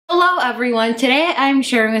Hello everyone, today I'm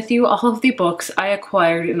sharing with you all of the books I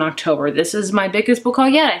acquired in October. This is my biggest book haul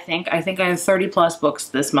yet, I think. I have 30 plus books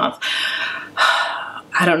this month.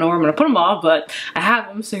 I don't know where I'm gonna put them all, but I have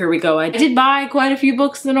them, so here we go. I did buy quite a few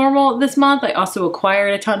books than normal this month. I also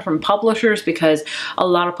acquired a ton from publishers because a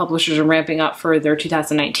lot of publishers are ramping up for their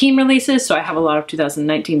 2019 releases, so I have a lot of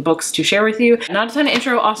 2019 books to share with you. Not a ton of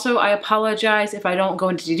intro. Also, I apologize if I don't go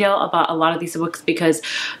into detail about a lot of these books because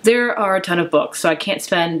there are a ton of books, so I can't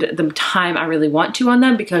spend the time I really want to on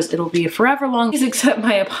them because it'll be forever long. Please accept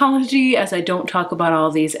my apology as I don't talk about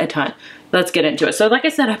all these a ton. Let's get into it. So like I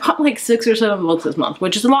said, I bought like 6 or 7 books this month,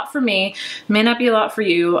 which is a lot for me. May not be a lot for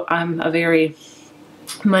you. I'm a very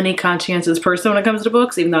money conscientious person when it comes to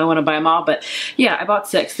books, even though I want to buy them all. But yeah, I bought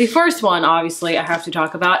 6. The first one, obviously, I have to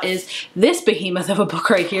talk about is this behemoth of a book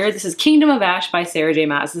right here. This is Kingdom of Ash by Sarah J.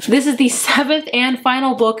 Maas. This is the 7th and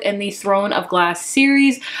final book in the Throne of Glass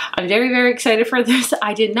series. I'm very, very excited for this.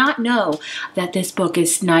 I did not know that this book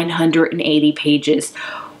is 980 pages.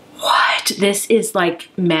 What? This is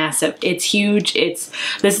like massive. It's huge. This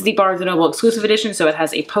is the Barnes & Noble exclusive edition, so it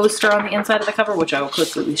has a poster on the inside of the cover, which I will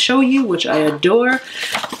quickly show you, which I adore.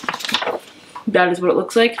 That is what it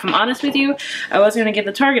looks like. If I'm honest with you, I was going to get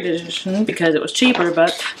the Target edition because it was cheaper,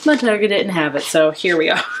 but my Target didn't have it, so here we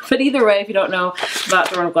are. But either way, if you don't know about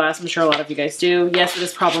Throne of Glass, I'm sure a lot of you guys do. Yes, it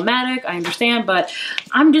is problematic, I understand, but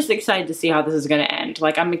I'm just excited to see how this is going to end.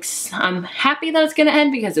 Like, I'm happy that it's going to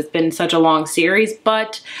end because it's been such a long series,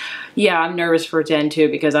 but yeah, I'm nervous for it to end too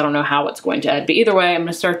because I don't know how it's going to end. But either way, I'm going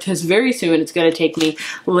to start this very soon. It's going to take me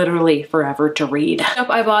literally forever to read. Up,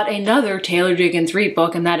 I bought another Taylor Jenkins Reid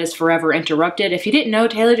book, and that is Forever Interrupted. If you didn't know,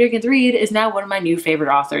 Taylor Jenkins Reid is now one of my new favorite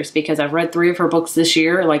authors because I've read 3 of her books this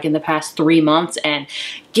year, like in the past 3 months, and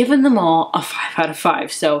given them all a 5 out of 5.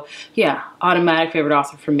 So yeah, automatic favorite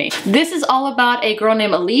author for me. This is all about a girl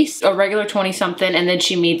named Elise, a regular 20-something, and then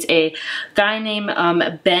she meets a guy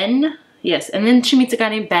named Ben. Yes, and then she meets a guy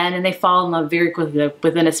named Ben and they fall in love very quickly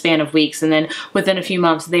within a span of weeks, and then within a few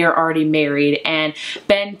months they are already married, and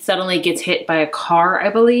Ben suddenly gets hit by a car,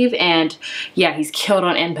 I believe, and yeah, he's killed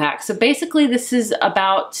on impact. So basically this is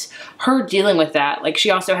about her dealing with that. Like,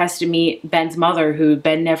 she also has to meet Ben's mother, who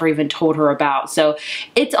Ben never even told her about. So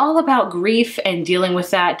it's all about grief and dealing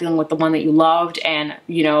with that, dealing with the one that you loved, and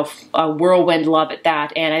you know, a whirlwind love at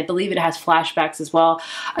that. And I believe it has flashbacks as well.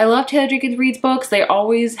 I love Taylor Jenkins Reid's books. They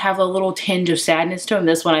always have a little tinge of sadness to them.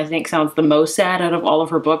 This one I think sounds the most sad out of all of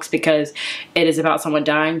her books because it is about someone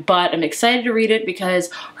dying, but I'm excited to read it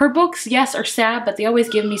because her books, yes, are sad, but they always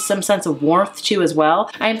give me some sense of warmth too as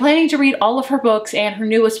well. I am planning to read all of her books and her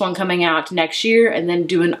newest one coming out next year, and then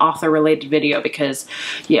do an author related video because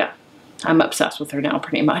yeah, I'm obsessed with her now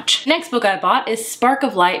pretty much. Next book I bought is Spark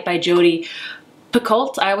of Light by Jodi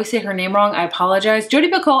Picoult. I always say her name wrong, I apologize.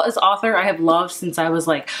 Jodi Picoult is author I have loved since I was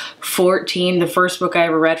like 14. The first book I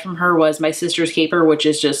ever read from her was My Sister's Keeper, which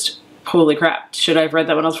is just holy crap. Should I have read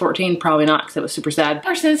that when I was 14? Probably not, because it was super sad.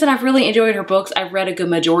 Ever since then, I've really enjoyed her books. I've read a good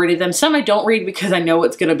majority of them. Some I don't read because I know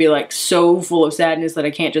it's going to be like so full of sadness that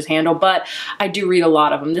I can't just handle, but I do read a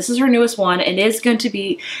lot of them. This is her newest one, and it is going to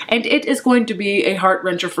be a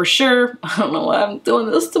heart-wrencher for sure. I don't know why I'm doing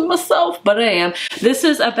this to myself, but I am. This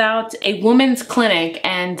is about a woman's clinic,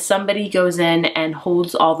 and somebody goes in and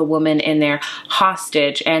holds all the women in there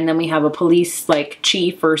hostage, and then we have a police like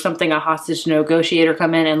chief or something, a hostage negotiator,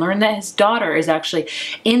 come in and learn that his daughter is actually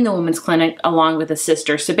in the women's clinic along with a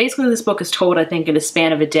sister. So basically this book is told, I think, in a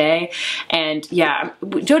span of a day. And yeah,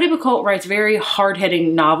 Jodi Picoult writes very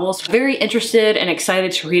hard-hitting novels. Very interested and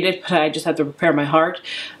excited to read it, but I just have to prepare my heart.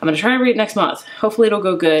 I'm gonna try to read it next month. Hopefully it'll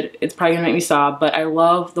go good. It's probably gonna make me sob, but I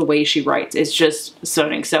love the way she writes. It's just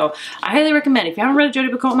stunning. So I highly recommend, if you haven't read a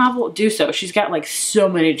Jodi Picoult novel, do so. She's got like so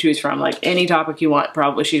many to choose from, like any topic you want,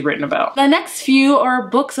 probably she's written about. The next few are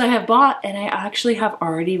books I have bought and I actually have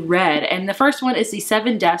already read. And the first one is The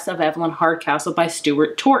 7 Deaths of Evelyn Hardcastle by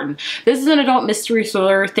Stuart Torton. This is an adult mystery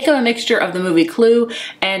thriller. Think of a mixture of the movie Clue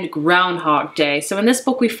and Groundhog Day. So in this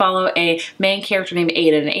book we follow a main character named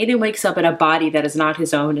Aiden, and Aiden wakes up in a body that is not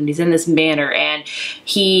his own, and he's in this manor, and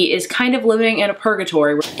he is kind of living in a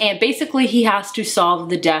purgatory, and basically he has to solve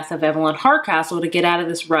the death of Evelyn Hardcastle to get out of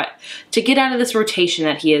this rut, to get out of this rotation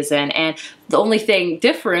that he is in. And the only thing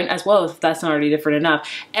different, as well, if that's not already different enough,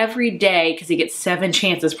 every day, because he gets 7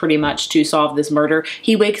 chances pretty much to solve this murder,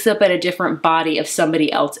 he wakes up at a different body of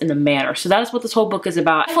somebody else in the manor. So that is what this whole book is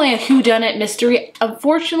about. Definitely a whodunit mystery.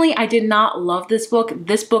 Unfortunately, I did not love this book.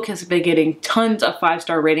 This book has been getting tons of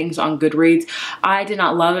 5-star ratings on Goodreads. I did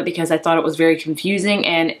not love it because I thought it was very confusing,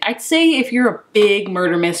 and I'd say if you're a big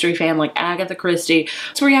murder mystery fan like Agatha Christie,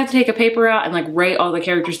 it's where you have to take a paper out and like write all the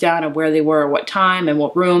characters down and where they were at what time and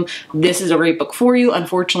what room, this is a great book for you.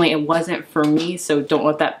 Unfortunately, it wasn't for me, so don't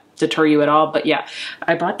let that deter you at all. But yeah,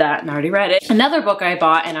 I bought that and I already read it. Another book I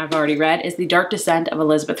bought and I've already read is The Dark Descent of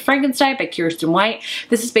Elizabeth Frankenstein by Kirsten White.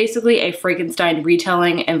 This is basically a Frankenstein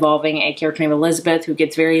retelling involving a character named Elizabeth who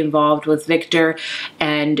gets very involved with Victor,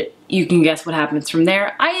 and you can guess what happens from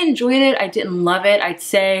there. I enjoyed it. I didn't love it. I'd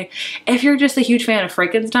say if you're just a huge fan of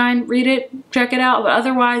Frankenstein, read it, check it out. But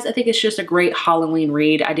otherwise, I think it's just a great Halloween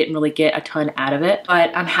read. I didn't really get a ton out of it,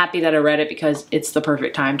 but I'm happy that I read it because it's the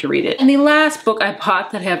perfect time to read it. And the last book I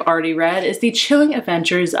bought that I have already read is The Chilling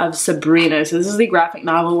Adventures of Sabrina. So this is the graphic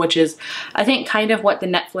novel, which is, I think, kind of what the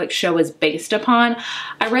Netflix show is based upon.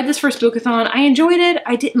 I read this first bookathon. I enjoyed it.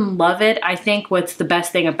 I didn't love it. I think what's the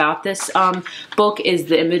best thing about this book is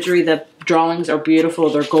the imagery. The drawings are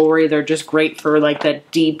beautiful, they're gory, they're just great for like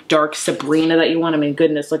that deep, dark Sabrina that you want. I mean,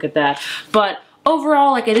 goodness, look at that. But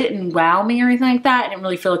overall, like, it didn't wow me or anything like that. I didn't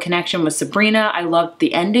really feel a connection with Sabrina. I loved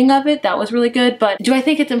the ending of it. That was really good. But do I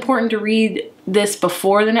think it's important to read this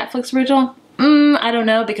before the Netflix original? I don't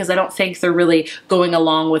know, because I don't think they're really going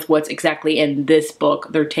along with what's exactly in this book.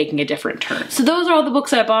 They're taking a different turn. So those are all the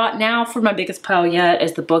books I bought. Now for my biggest pile yet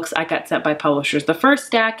is the books I got sent by publishers. The first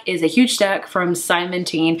stack is a huge stack from Simon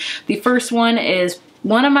Teen. The first one is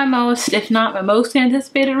one of my most, if not my most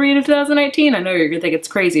anticipated read of 2019. I know you're gonna think it's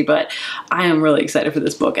crazy, but I am really excited for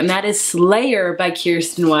this book, and that is Slayer by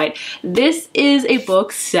Kirsten White. This is a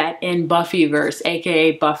book set in Buffyverse,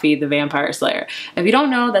 aka Buffy the Vampire Slayer. If you don't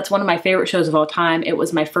know, that's one of my favorite shows of all time. It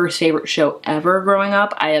was my first favorite show ever growing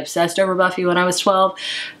up. I obsessed over Buffy when I was 12.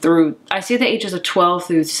 I say the ages of 12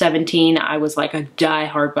 through 17, I was like a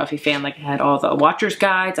die-hard Buffy fan. Like, I had all the Watcher's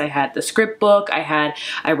Guides, I had the script book, I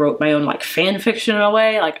wrote my own like fan fiction and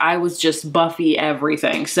way. Like, I was just Buffy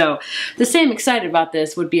everything. So to say I'm excited about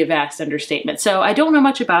this would be a vast understatement. So I don't know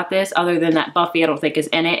much about this other than that Buffy I don't think is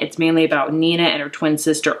in it. It's mainly about Nina and her twin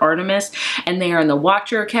sister Artemis, and they are in the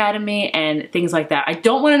Watcher Academy and things like that. I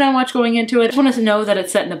don't want to know much going into it. I just want to know that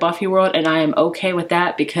it's set in the Buffy world, and I am okay with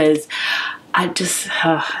that because I just,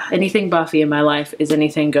 anything Buffy in my life is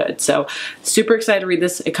anything good. So super excited to read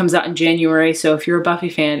this. It comes out in January. So if you're a Buffy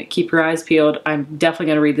fan, keep your eyes peeled. I'm definitely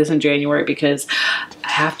going to read this in January because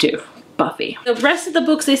I have to. Buffy. The rest of the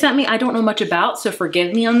books they sent me, I don't know much about, so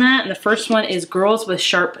forgive me on that. And the first one is Girls with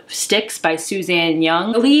Sharp Sticks by Suzanne Young.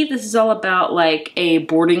 I believe this is all about like a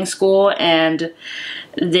boarding school, and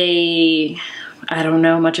I don't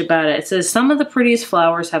know much about it. It says some of the prettiest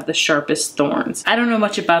flowers have the sharpest thorns. I don't know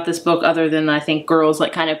much about this book other than I think girls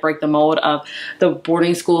like kind of break the mold of the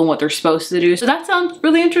boarding school and what they're supposed to do. So that sounds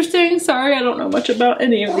really interesting. Sorry, I don't know much about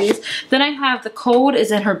any of these. Then I have The Cold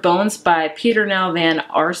is in Her Bones by Peter Nell Van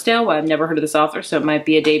Arsdale. Well, I've never heard of this author, so it might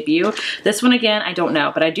be a debut. This one again, I don't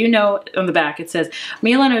know, but I do know on the back it says,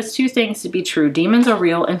 Mila knows two things to be true. Demons are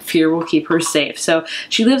real and fear will keep her safe. So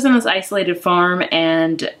she lives on this isolated farm,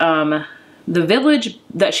 and the village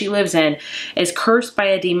that she lives in is cursed by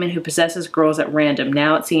a demon who possesses girls at random.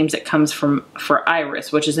 Now it seems it comes for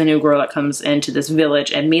Iris, which is a new girl that comes into this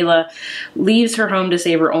village, and Mila leaves her home to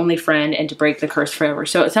save her only friend and to break the curse forever.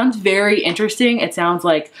 So it sounds very interesting. It sounds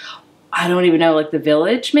like, I don't even know, like The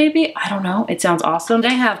Village maybe? I don't know. It sounds awesome.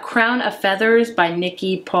 Then I have Crown of Feathers by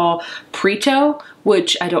Nikki Paul Prito,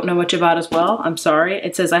 which I don't know much about as well. I'm sorry.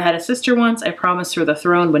 It says, I had a sister once. I promised her the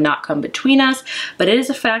throne would not come between us, but it is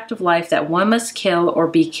a fact of life that one must kill or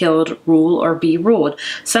be killed, rule or be ruled.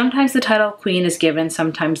 Sometimes the title of queen is given,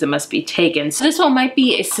 sometimes it must be taken. So this one might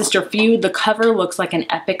be a sister feud. The cover looks like an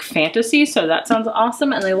epic fantasy, so that sounds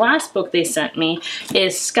awesome. And the last book they sent me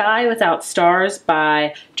is Sky Without Stars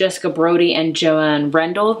by Jessica Brody and Joanne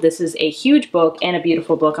Rendell. This is a huge book and a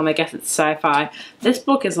beautiful book. I guess it's sci-fi. This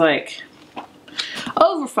book is like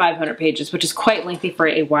over 500 pages, which is quite lengthy for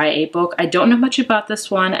a YA book. I don't know much about this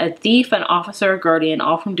one. A thief, an officer, a guardian,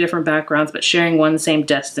 all from different backgrounds, but sharing one same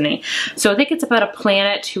destiny. So I think it's about a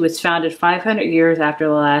planet who was founded 500 years after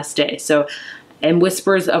the last day. So, and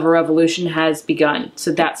whispers of a revolution has begun.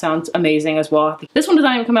 So that sounds amazing as well. This one does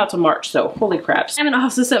not even come out till March, so holy crap. Simon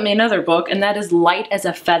also sent me another book, and that is Light as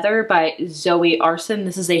a Feather by Zoe Arson.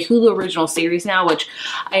 This is a Hulu original series now, which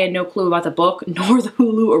I had no clue about the book, nor the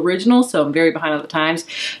Hulu original, so I'm very behind on the times.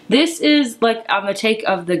 This is like on the take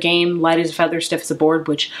of the game Light as a Feather, Stiff as a Board,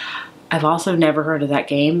 which I've also never heard of that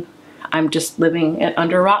game. I'm just living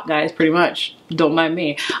under a rock, guys, pretty much. Don't mind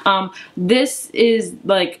me. This is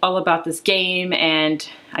like all about this game, and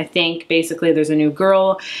I think basically there's a new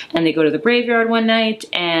girl and they go to the graveyard one night,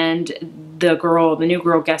 and the new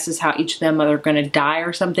girl guesses how each of them are gonna die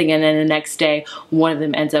or something, and then the next day one of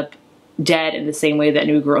them ends up dead in the same way that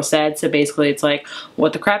new girl said. So basically it's like,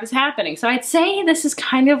 what the crap is happening? So I'd say this is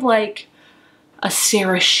kind of like a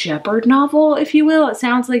Sarah Shepard novel, if you will. It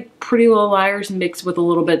sounds like Pretty Little Liars mixed with a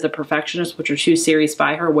little bit of The Perfectionist, which are 2 series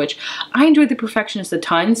by her, which I enjoyed The Perfectionist a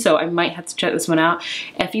ton, so I might have to check this one out.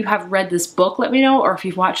 If you have read this book, let me know, or if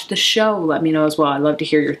you've watched the show, let me know as well. I'd love to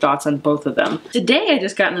hear your thoughts on both of them. Today I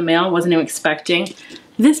just got in the mail, wasn't even expecting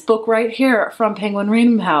this book right here from Penguin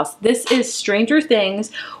Random House. This is Stranger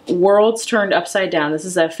Things, Worlds Turned Upside Down. This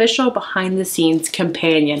is an official behind the scenes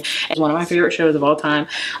companion. It's one of my favorite shows of all time.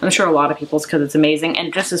 I'm sure a lot of people's because it's amazing.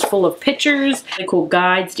 And just is full of pictures, really cool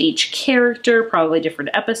guides to each character, probably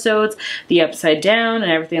different episodes, the upside down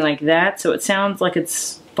and everything like that. So it sounds like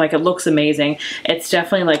it looks amazing. It's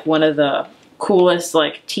definitely like one of the coolest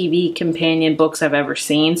like TV companion books I've ever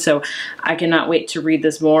seen, so I cannot wait to read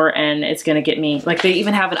this more. And it's gonna get me, like, they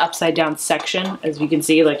even have an upside down section, as you can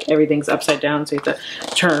see, like everything's upside down, so you have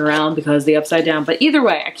to turn around because the upside down. But either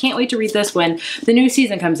way, I can't wait to read this when the new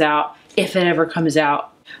season comes out, if it ever comes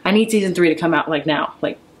out. I need season 3 to come out like now.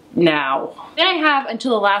 Then I have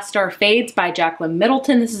Until the Last Star Fades by Jacqueline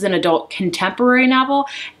Middleton. This is an adult contemporary novel,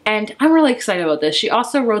 and I'm really excited about this. She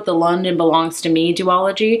also wrote the London Belongs to Me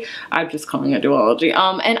duology. I'm just calling it duology.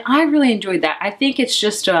 And I really enjoyed that. I think it's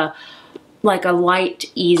just like a light,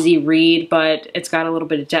 easy read, but it's got a little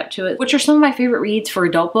bit of depth to it, which are some of my favorite reads for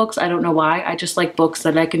adult books. I don't know why. I just like books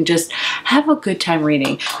that I can just have a good time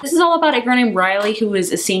reading. This is all about a girl named Riley who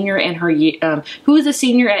is a senior in her who is a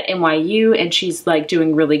senior at NYU, and she's like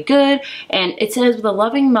doing really good. And it says, with a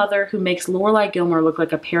loving mother who makes Lorelai Gilmore look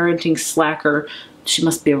like a parenting slacker. She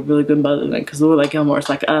must be a really good mother then, because Lorelai Gilmore is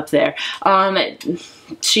like up there.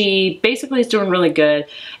 She basically is doing really good,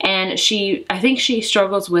 and I think she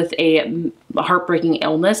struggles with a heartbreaking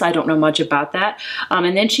illness. I don't know much about that.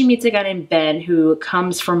 And then she meets a guy named Ben who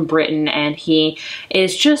comes from Britain, and he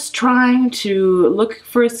is just trying to look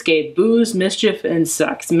for escape, booze, mischief, and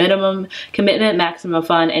sex. Minimum commitment, maximum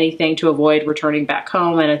fun, anything to avoid returning back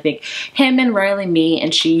home. And I think him and Riley meet,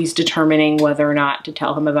 and she's determining whether or not to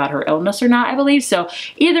tell him about her illness or not, I believe. So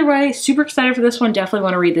either way, super excited for this one. Definitely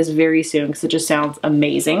want to read this very soon because it just sounds amazing.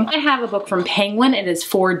 I have a book from Penguin. It is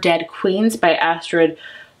 4 Dead Queens by Astrid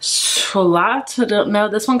Solat. I don't know.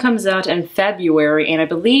 This one comes out in February, and I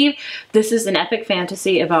believe this is an epic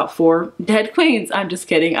fantasy about 4 dead queens. I'm just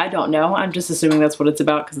kidding. I don't know. I'm just assuming that's what it's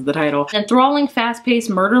about because of the title. An enthralling, fast-paced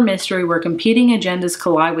murder mystery where competing agendas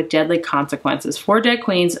collide with deadly consequences. 4 Dead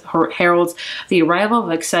Queens heralds the arrival of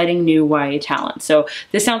exciting new YA talent. So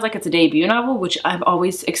this sounds like it's a debut novel, which I'm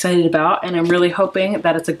always excited about, and I'm really hoping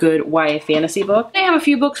that it's a good YA fantasy book. I have a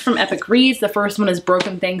few books from Epic Reads. The first one is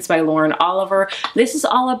Broken Things by Lauren Oliver. This is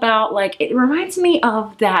all about, like, it reminds me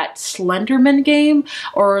of that Slenderman game,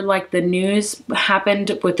 or like the news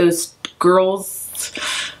happened with those girls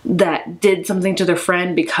that did something to their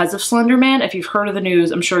friend because of Slenderman. If you've heard of the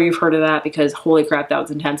news, I'm sure you've heard of that because holy crap, that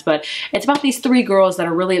was intense. But it's about these 3 girls that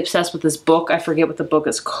are really obsessed with this book. I forget what the book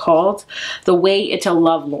is called. The Way to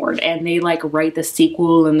Lovelord. And they like write the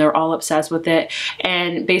sequel, and they're all obsessed with it.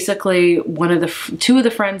 And basically 2 of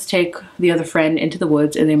the friends take the other friend into the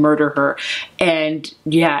woods and they murder her. And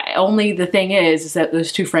yeah, only the thing is that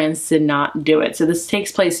those 2 friends did not do it. So this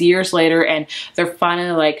takes place years later, and they're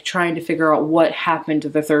finally like trying to figure out what happened to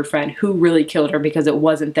the 3rd friend, who really killed her, because it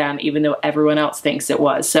wasn't them, even though everyone else thinks it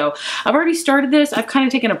was. So I've already started this. I've kind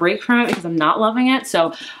of taken a break from it because I'm not loving it.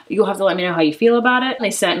 So you'll have to let me know how you feel about it.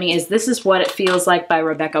 They sent me is This Is What It Feels Like by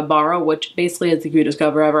Rebecca Barrow, which basically is the cutest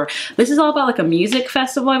cover ever. This is all about like a music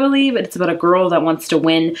festival, I believe. It's about a girl that wants to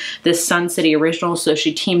win this Sun City Original. So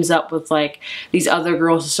she teams up with like these other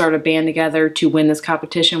girls to start a band together to win this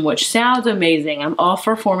competition, which sounds amazing. I'm all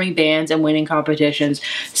for forming bands and winning competitions.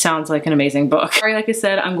 Sounds like an amazing book. Sorry, like I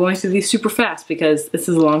said, I'm going through these super fast because this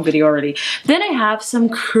is a long video already. Then I have some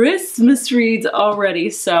Christmas reads already.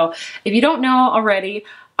 So if you don't know already,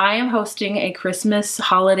 I am hosting a Christmas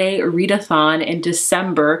holiday readathon in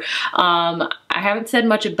December. I haven't said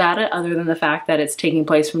much about it other than the fact that it's taking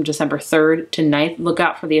place from December 3rd to 9th. Look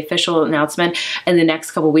out for the official announcement in the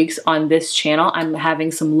next couple weeks on this channel. I'm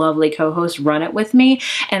having some lovely co-hosts run it with me,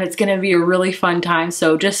 and it's gonna be a really fun time.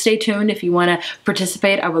 So just stay tuned if you wanna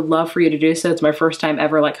participate. I would love for you to do so. It's my first time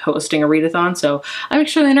ever like hosting a readathon, so I'm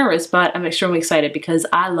extremely nervous, but I'm extremely excited because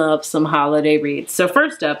I love some holiday reads. So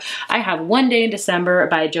first up, I have One Day in December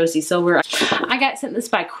by Josie Silver. I got sent this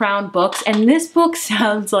by Crown Books, and this book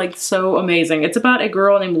sounds like so amazing. It's about a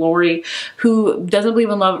girl named Lori who doesn't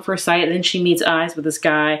believe in love at first sight, and then she meets eyes with this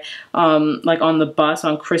guy like on the bus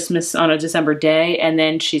on Christmas, on a December day, and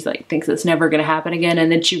then she's like thinks it's never gonna happen again,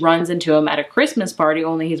 and then she runs into him at a Christmas party,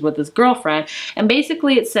 only he's with his girlfriend. And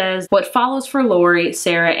basically it says what follows for Lori,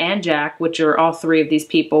 Sarah, and Jack, which are all 3 of these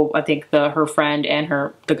people, I think her friend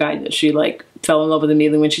and the guy that she like fell in love with him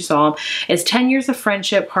immediately when she saw him. It's 10 years of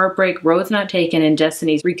friendship, heartbreak, roads not taken, and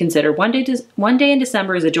destinies reconsidered. One day in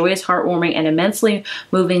December is a joyous, heartwarming, and immensely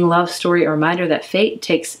moving love story, a reminder that fate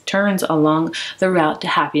takes turns along the route to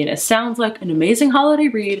happiness. Sounds like an amazing holiday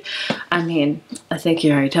read. I mean, I think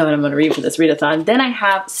you already tell what I'm going to read for this readathon. Then I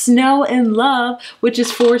have Snow in Love, which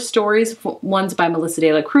is 4 stories. One's by Melissa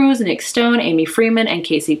De La Cruz, Nick Stone, Amy Freeman, and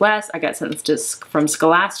Casey West. I got sentenced from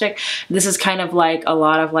Scholastic. This is kind of like a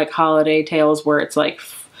lot of like holiday tales where it's like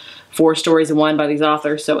 4 stories in one by these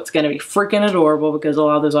authors, so it's going to be freaking adorable because a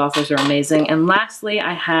lot of those authors are amazing. And lastly,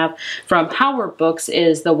 I have from Howard Books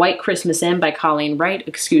is The White Christmas Inn by Colleen Wright.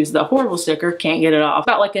 Excuse the horrible sticker, can't get it off.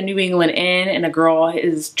 About like a New England inn, and a girl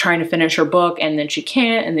is trying to finish her book and then she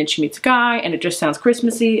can't, and then she meets a guy, and it just sounds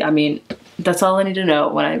Christmassy. I mean, that's all I need to know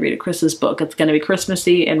when I read a Christmas book. It's going to be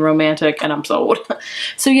Christmassy and romantic, and I'm sold.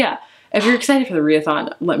 So yeah. If you're excited for the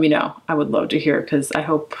readathon, let me know. I would love to hear because I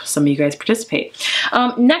hope some of you guys participate.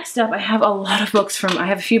 Next up, I have I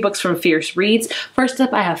have a few books from Fierce Reads. First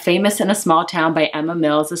up, I have Famous in a Small Town by Emma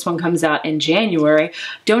Mills. This one comes out in January.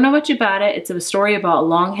 Don't know much about it. It's a story about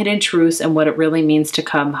long hidden truths and what it really means to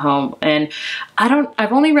come home. And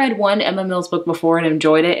I've only read one Emma Mills book before and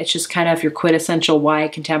enjoyed it. It's just kind of your quintessential YA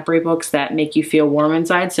contemporary books that make you feel warm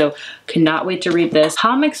inside. So cannot wait to read this.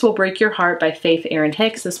 Comics Will Break Your Heart by Faith Erin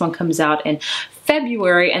Hicks. This one comes out in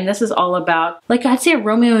February, and this is all about, like, I'd say a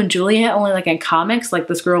Romeo and Juliet, only like in comics. Like,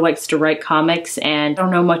 this girl likes to write comics, and I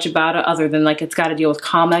don't know much about it other than like it's got to deal with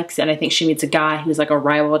comics, and I think she meets a guy who's like a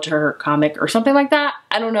rival to her comic or something like that.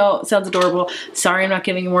 I don't know. It sounds adorable. Sorry, I'm not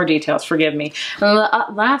giving you more details. Forgive me. And the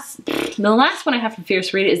last one I have from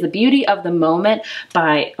Fierce Read is The Beauty of the Moment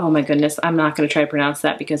by, oh my goodness, I'm not going to try to pronounce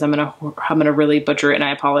that because I'm gonna really butcher it, and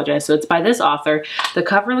I apologize. So it's by this author. The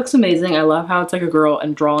cover looks amazing. I love how it's like a girl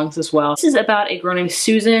and drawings as well. This is about a girl named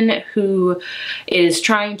Susan who is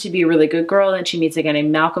trying to be a really good girl, and she meets a guy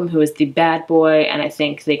named Malcolm who is the bad boy, and I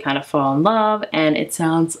think they kind of fall in love, and it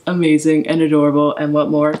sounds amazing and adorable, and what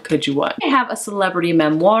more could you want? I have a celebrity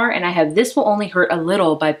memoir, and I have This Will Only Hurt a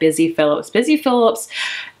Little by Busy Phillips. Busy Phillips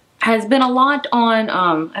has been a lot on,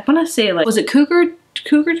 I want to say, like, was it Cougar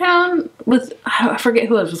Town with, I forget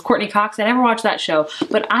who it was, with Courtney Cox. I never watched that show,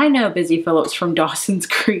 but I know Busy Phillips from Dawson's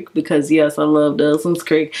Creek because yes, I love Dawson's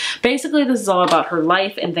Creek. Basically, this is all about her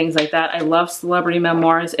life and things like that. I love celebrity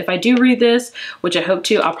memoirs. If I do read this, which I hope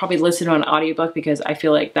to, I'll probably listen to an audiobook because I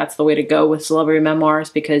feel like that's the way to go with celebrity memoirs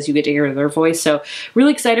because you get to hear their voice. So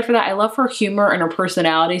really excited for that. I love her humor and her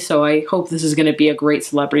personality, so I hope this is going to be a great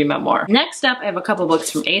celebrity memoir. Next up, I have a couple books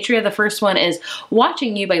from Atria. The first one is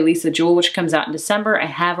Watching You by Lisa Jewell, which comes out in December. I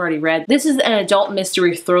have already read. This is an adult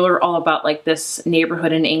mystery thriller all about like this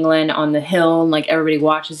neighborhood in England on the hill, and like everybody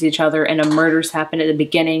watches each other, and a murders happen at the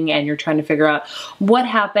beginning, and you're trying to figure out what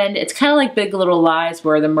happened. It's kind of like Big Little Lies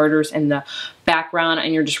where the murder's in the background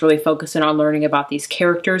and you're just really focusing on learning about these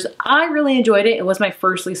characters. I really enjoyed it. It was my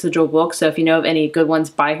first Lisa Jewell book, so if you know of any good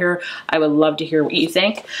ones by her, I would love to hear what you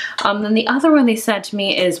think. Then the other one they sent to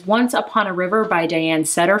me is Once Upon a River by Diane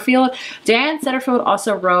Setterfield. Diane Setterfield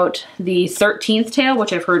also wrote The 13th Tale,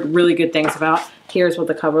 which I've heard really good things about. Here's what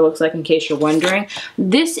the cover looks like in case you're wondering.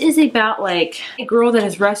 This is about like a girl that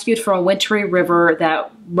is rescued from a wintry river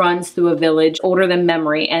that runs through a village older than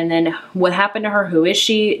memory, and then what happened to her, who is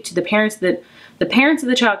she, to the parents of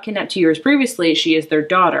the child kidnapped 2 years previously, she is their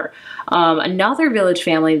daughter. Another village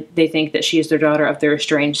family, they think that she is their daughter of their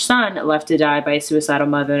estranged son, left to die by a suicidal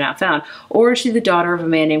mother not found. Or is she the daughter of a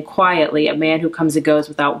man named Quietly, a man who comes and goes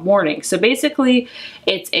without warning. So basically,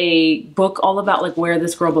 it's a book all about like where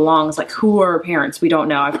this girl belongs, like who are her parents, we don't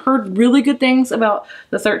know. I've heard really good things about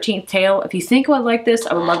The 13th Tale. If you think I would like this,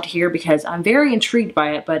 I would love to hear because I'm very intrigued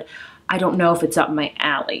by it, but I don't know if it's up my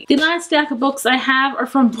alley. The last stack of books I have are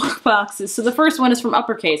from book boxes. So the first one is from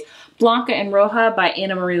Uppercase, Blanca and Roja by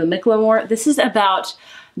Anna Marie McLemore. This is about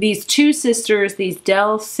these two sisters, these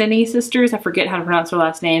Del Cine sisters, I forget how to pronounce their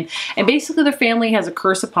last name, and basically their family has a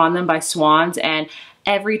curse upon them by swans, and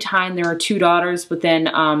every time there are two daughters within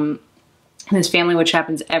this family, which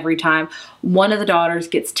happens every time, one of the daughters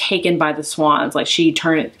gets taken by the swans, like she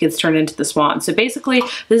gets turned into the swan. So basically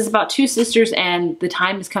this is about two sisters, and the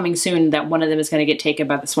time is coming soon that one of them is going to get taken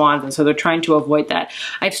by the swans, and so they're trying to avoid that.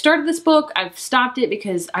 I've started this book, I've stopped it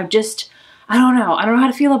because I I don't know. I don't know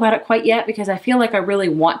how to feel about it quite yet because I feel like I really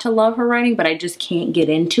want to love her writing, but I just can't get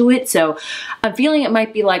into it. So I'm feeling it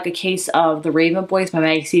might be like a case of The Raven Boys by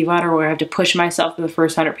Maggie Stiefvater, where I have to push myself through the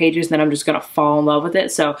first 100 pages and then I'm just going to fall in love with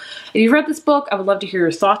it. So if you've read this book, I would love to hear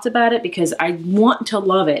your thoughts about it because I want to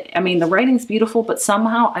love it. I mean, the writing's beautiful, but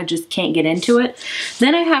somehow I just can't get into it.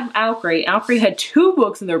 Then I have Outgrey. Outgrey had 2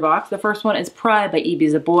 books in their box. The first one is Pride by E.B.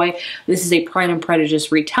 Zaboy. This is a Pride and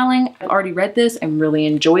Prejudice retelling. I've already read this and really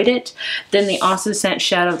enjoyed it. Then The Also Sent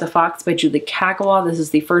Shadow of the Fox by Julie Kagawa. This is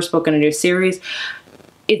the first book in a new series.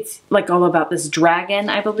 It's like all about this dragon,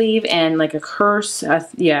 I believe, and like a curse.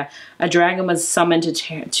 Yeah, a dragon was summoned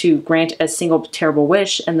to grant a single terrible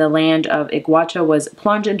wish, and the land of Iguacha was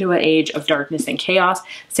plunged into an age of darkness and chaos.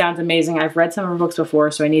 Sounds amazing. I've read some of her books before,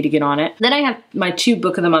 so I need to get on it. Then I have my 2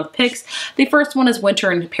 Book of the Month picks. The first one is Winter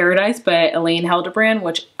in Paradise by Elaine Hildebrand,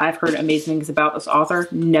 which I've heard amazing things about this author.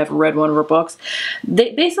 Never read one of her books.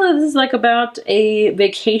 Basically, this is like about a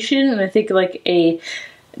vacation, and I think like a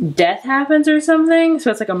death happens or something. So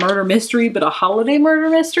it's like a murder mystery, but a holiday murder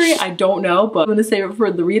mystery. I don't know, but I'm going to save it for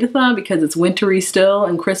the readathon because it's wintry still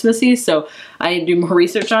and Christmassy. So I need to do more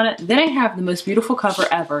research on it. Then I have the most beautiful cover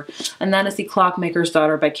ever, and that is The Clockmaker's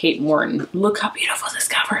Daughter by Kate Morton. Look how beautiful this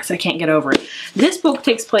cover is. I can't get over it. This book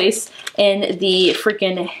takes place in the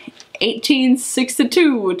freaking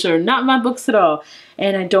 1862, which are not my books at all.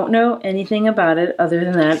 And I don't know anything about it other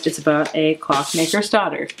than that it's about a clockmaker's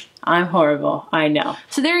daughter. I'm horrible, I know.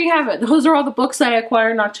 So there you have it. Those are all the books I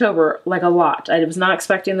acquired in October, like a lot. I was not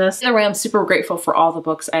expecting this. Either way, I'm super grateful for all the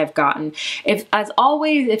books I have gotten. As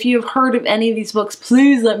always, if you have heard of any of these books,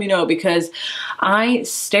 please let me know because I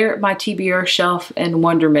stare at my TBR shelf in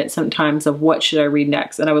wonderment sometimes of what should I read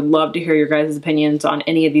next. And I would love to hear your guys' opinions on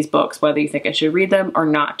any of these books, whether you think I should read them or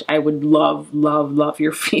not. I would love, love, love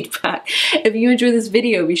your feedback. If you enjoyed this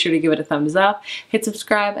video, be sure to give it a thumbs up, hit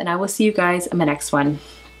subscribe, and I will see you guys in my next one.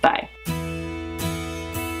 Bye.